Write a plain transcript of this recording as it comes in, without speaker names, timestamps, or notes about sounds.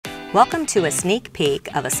Welcome to a sneak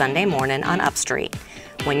peek of a Sunday morning on Upstreet.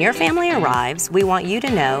 When your family arrives, we want you to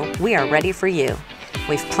know we are ready for you.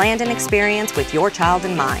 We've planned an experience with your child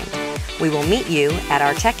in mind. We will meet you at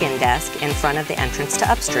our check-in desk in front of the entrance to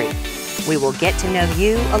Upstreet. We will get to know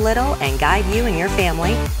you a little and guide you and your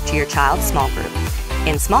family to your child's small group.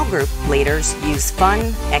 In small group, leaders use fun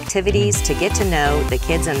activities to get to know the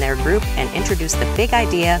kids in their group and introduce the big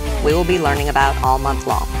idea we will be learning about all month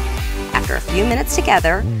long. After a few minutes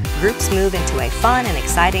together, groups move into a fun and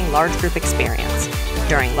exciting large group experience.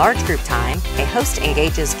 During large group time, a host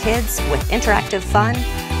engages kids with interactive fun,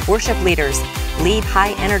 worship leaders lead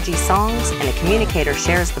high-energy songs, and a communicator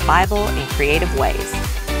shares the Bible in creative ways.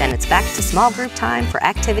 Then it's back to small group time for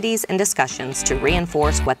activities and discussions to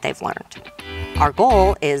reinforce what they've learned. Our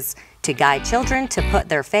goal is to guide children to put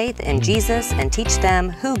their faith in Jesus and teach them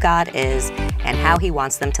who God is and how He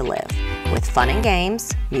wants them to live. With fun and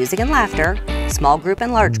games, music and laughter, small group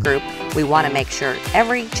and large group, we want to make sure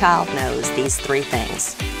every child knows these three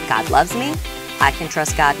things. God loves me, I can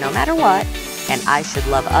trust God no matter what, and I should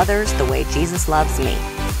love others the way Jesus loves me.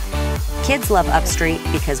 Kids love Upstreet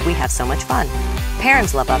because we have so much fun.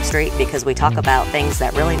 Parents love Upstreet because we talk about things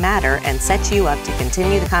that really matter and set you up to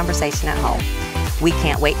continue the conversation at home. We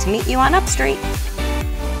can't wait to meet you on Upstreet.